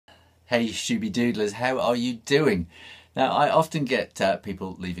Hey Shooby Doodlers, how are you doing? Now I often get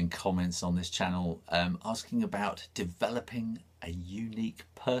people leaving comments on this channel asking about developing a unique,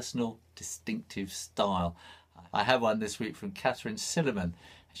 personal, distinctive style. I have one this week from Katherine Sillaman.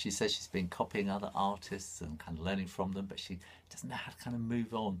 She says she's been copying other artists and kind of learning from them, but she doesn't know how to kind of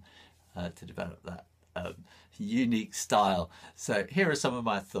move on to develop that unique style. So here are some of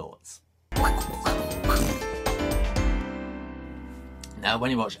my thoughts. Now,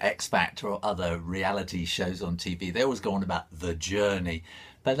 when you watch X Factor or other reality shows on TV, they always go on about the journey.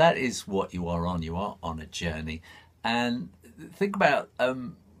 But that is what you are on. You are on a journey. And think about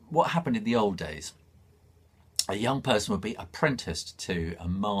what happened in the old days. A young person would be apprenticed to a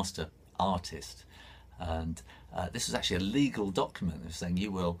master artist. And this was actually a legal document. It was saying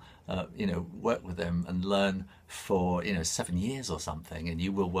you will, work with them and learn for, 7 years or something. And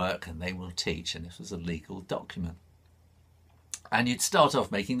you will work and they will teach. And this was a legal document. And you'd start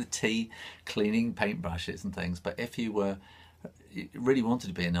off making the tea, cleaning paintbrushes and things. But if you really wanted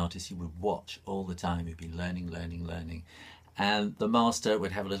to be an artist, you would watch all the time. You'd be learning. And the master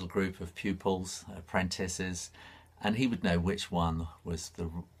would have a little group of pupils, apprentices, and he would know which one was the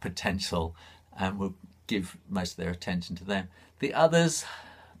potential and would give most of their attention to them. The others,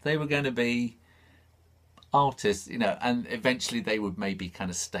 they were going to be artists, and eventually they would maybe kind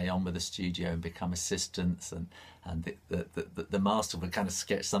of stay on with the studio and become assistants, and the master would kind of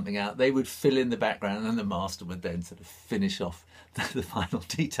sketch something out. They would fill in the background and the master would then sort of finish off the final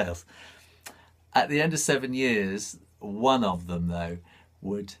details. At the end of 7 years, one of them though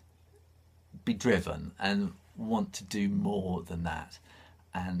would be driven and want to do more than that,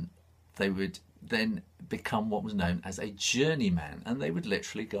 and they would then become what was known as a journeyman, and they would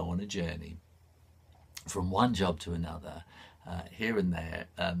literally go on a journey from one job to another, here and there.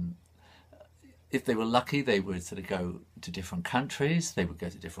 If they were lucky, they would sort of go to different countries. They would go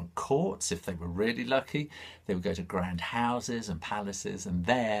to different courts. If they were really lucky, they would go to grand houses and palaces, and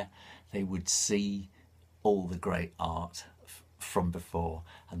there they would see all the great art from before,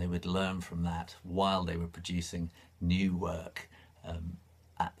 and they would learn from that while they were producing new work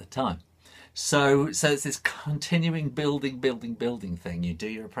at the time. So it's this continuing building thing. You do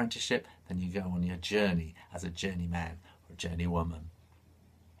your apprenticeship, then you go on your journey as a journeyman or a journeywoman.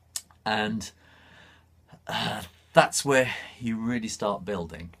 And that's where you really start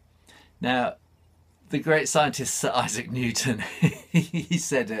building. Now, the great scientist Sir Isaac Newton, he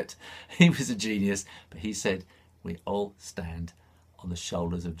said it. He was a genius, but he said, we all stand on the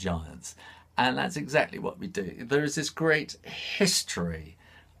shoulders of giants. And that's exactly what we do. There is this great history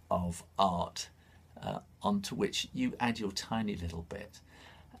of art onto which you add your tiny little bit.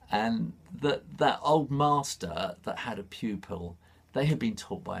 And that old master that had a pupil, they had been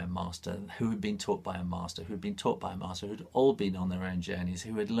taught by a master who had been taught by a master who had been taught by a master who had all been on their own journeys,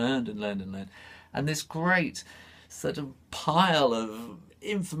 who had learned. And this great sort of pile of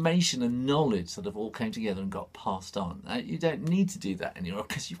information and knowledge sort of all came together and got passed on. You don't need to do that anymore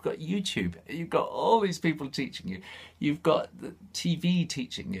because you've got YouTube, you've got all these people teaching you, you've got the TV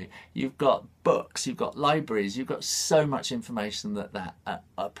teaching you, you've got books, you've got libraries, you've got so much information that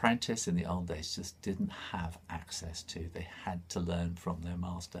apprentice in the old days just didn't have access to. They had to learn from their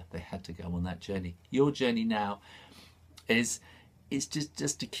master. They had to go on that journey. Your journey now is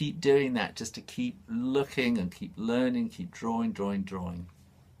just to keep doing that, just to keep looking and keep learning, keep drawing.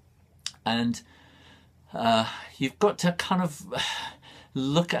 And you've got to kind of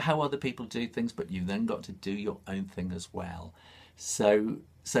look at how other people do things, but you've then got to do your own thing as well. So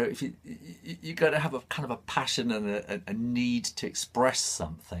if you got to have a kind of a passion and a need to express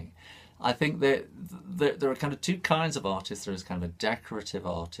something. I think there are kind of two kinds of artists. There is kind of a decorative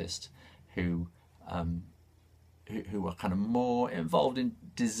artist who are kind of more involved in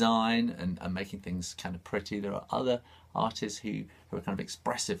design and making things kind of pretty. There are other artists who are kind of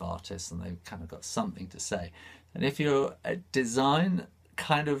expressive artists, and they've kind of got something to say. And if you're a design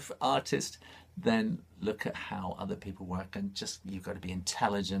kind of artist, then look at how other people work, and just you've got to be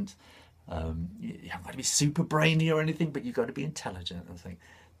intelligent. You haven't got to be super brainy or anything, but you've got to be intelligent and think,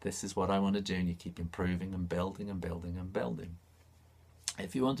 this is what I want to do, and you keep improving and building.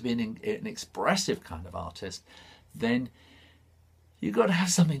 If you want to be an expressive kind of artist, then you've got to have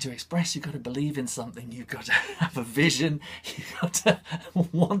something to express. You've got to believe in something. You've got to have a vision. You've got to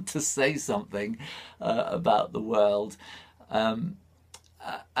want to say something about the world. And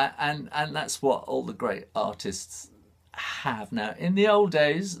that's what all the great artists have. Now, in the old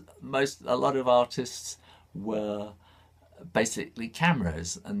days, a lot of artists were basically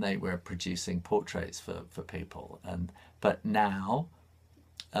cameras, and they were producing portraits for people. But now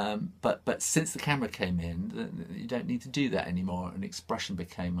But since the camera came in, you don't need to do that anymore, and expression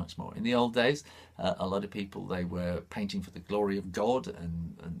became much more. In the old days, a lot of people, they were painting for the glory of God,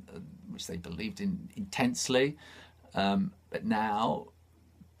 and which they believed in intensely. But now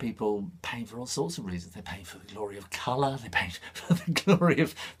people paint for all sorts of reasons. They paint for the glory of colour, they paint for the glory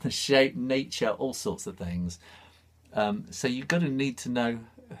of the shape, nature, all sorts of things. So you've got to need to know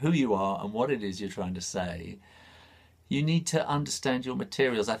who you are and what it is you're trying to say. You need to understand your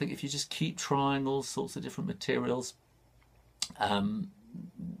materials. I think if you just keep trying all sorts of different materials,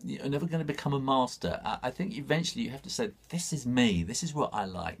 you're never going to become a master. I think eventually you have to say, this is me, this is what I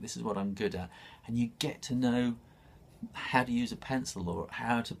like, this is what I'm good at. And you get to know how to use a pencil, or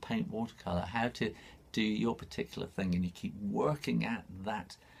how to paint watercolour, how to do your particular thing, and you keep working at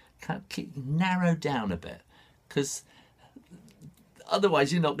that, kind of keep narrow down a bit, because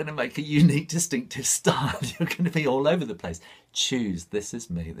otherwise you're not going to make a unique, distinctive style. You're going to be all over the place. Choose, this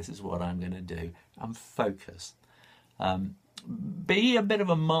is me, this is what I'm going to do, and focus. Be a bit of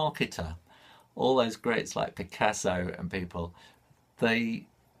a marketer. All those greats like Picasso and people, they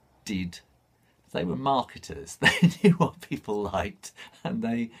were marketers. They knew what people liked, and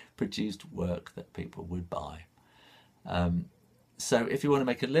they produced work that people would buy. So if you want to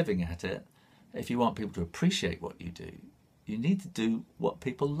make a living at it, if you want people to appreciate what you do, you need to do what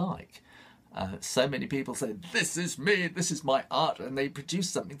people like. So many people say, this is me, this is my art, and they produce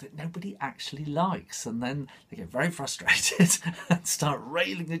something that nobody actually likes, and then they get very frustrated and start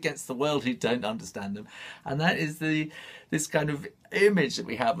railing against the world who don't understand them. And that is this kind of image that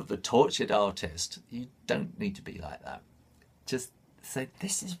we have of the tortured artist. You don't need to be like that. Just say,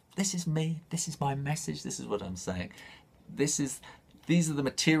 this is me, this is my message, this is what I'm saying, these are the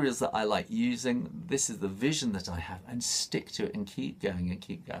materials that I like using, this is the vision that I have, and stick to it and keep going and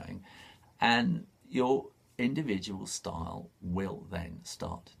keep going. And your individual style will then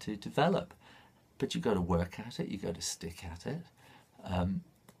start to develop. But you've got to work at it, you've got to stick at it.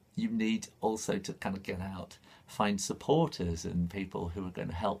 You need also to kind of get out, find supporters and people who are going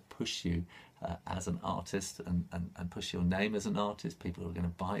to help push you as an artist, and push your name as an artist, people who are going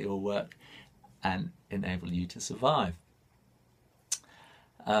to buy your work and enable you to survive.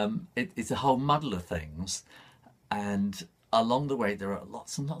 It's a whole muddle of things, and along the way there are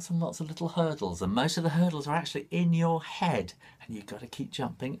lots and lots and lots of little hurdles, and most of the hurdles are actually in your head, and you've got to keep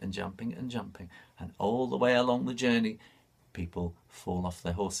jumping and jumping and jumping, and all the way along the journey people fall off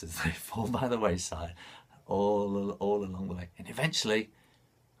their horses, they fall by the wayside all along the way, and eventually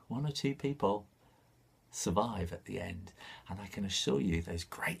one or two people survive at the end. And I can assure you, those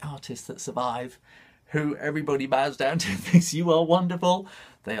great artists that survive, who everybody bows down to and thinks you are wonderful,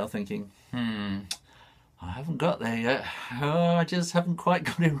 they are thinking, I haven't got there yet. Oh, I just haven't quite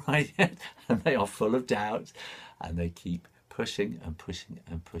got it right yet. And they are full of doubt, and they keep pushing and pushing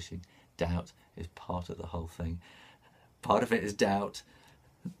and pushing. Doubt is part of the whole thing. Part of it is doubt,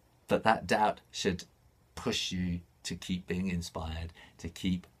 but that doubt should push you to keep being inspired, to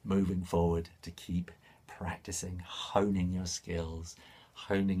keep moving forward, to keep practicing, honing your skills,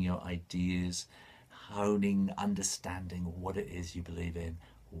 honing your ideas, honing, understanding what it is you believe in,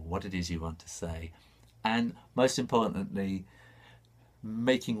 what it is you want to say, and most importantly,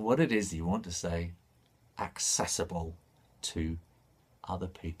 making what it is you want to say accessible to other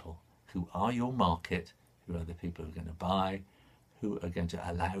people who are your market, who are the people who are going to buy, who are going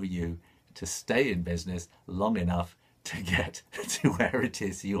to allow you to stay in business long enough to get to where it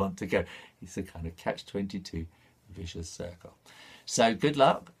is you want to go. It's a kind of catch-22 vicious circle. So good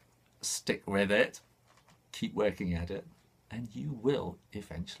luck, stick with it, keep working at it, and you will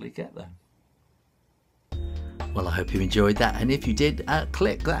eventually get there. Well, I hope you enjoyed that, and if you did,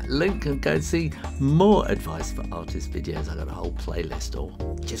 click that link and go see more advice for artists videos. I've got a whole playlist, or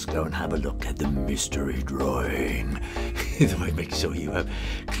just go and have a look at the mystery drawing. Either way, make sure you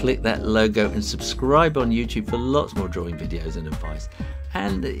click that logo and subscribe on YouTube for lots more drawing videos and advice.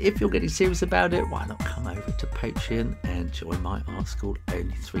 And if you're getting serious about it, why not come over to Patreon and join my art school?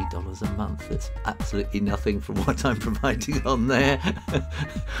 Only $3 a month. It's absolutely nothing from what I'm providing on there.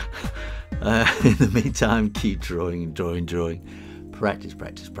 In the meantime, keep drawing, drawing, drawing. Practice,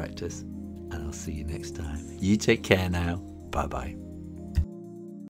 practice, practice. And I'll see you next time. You take care now. Bye-bye.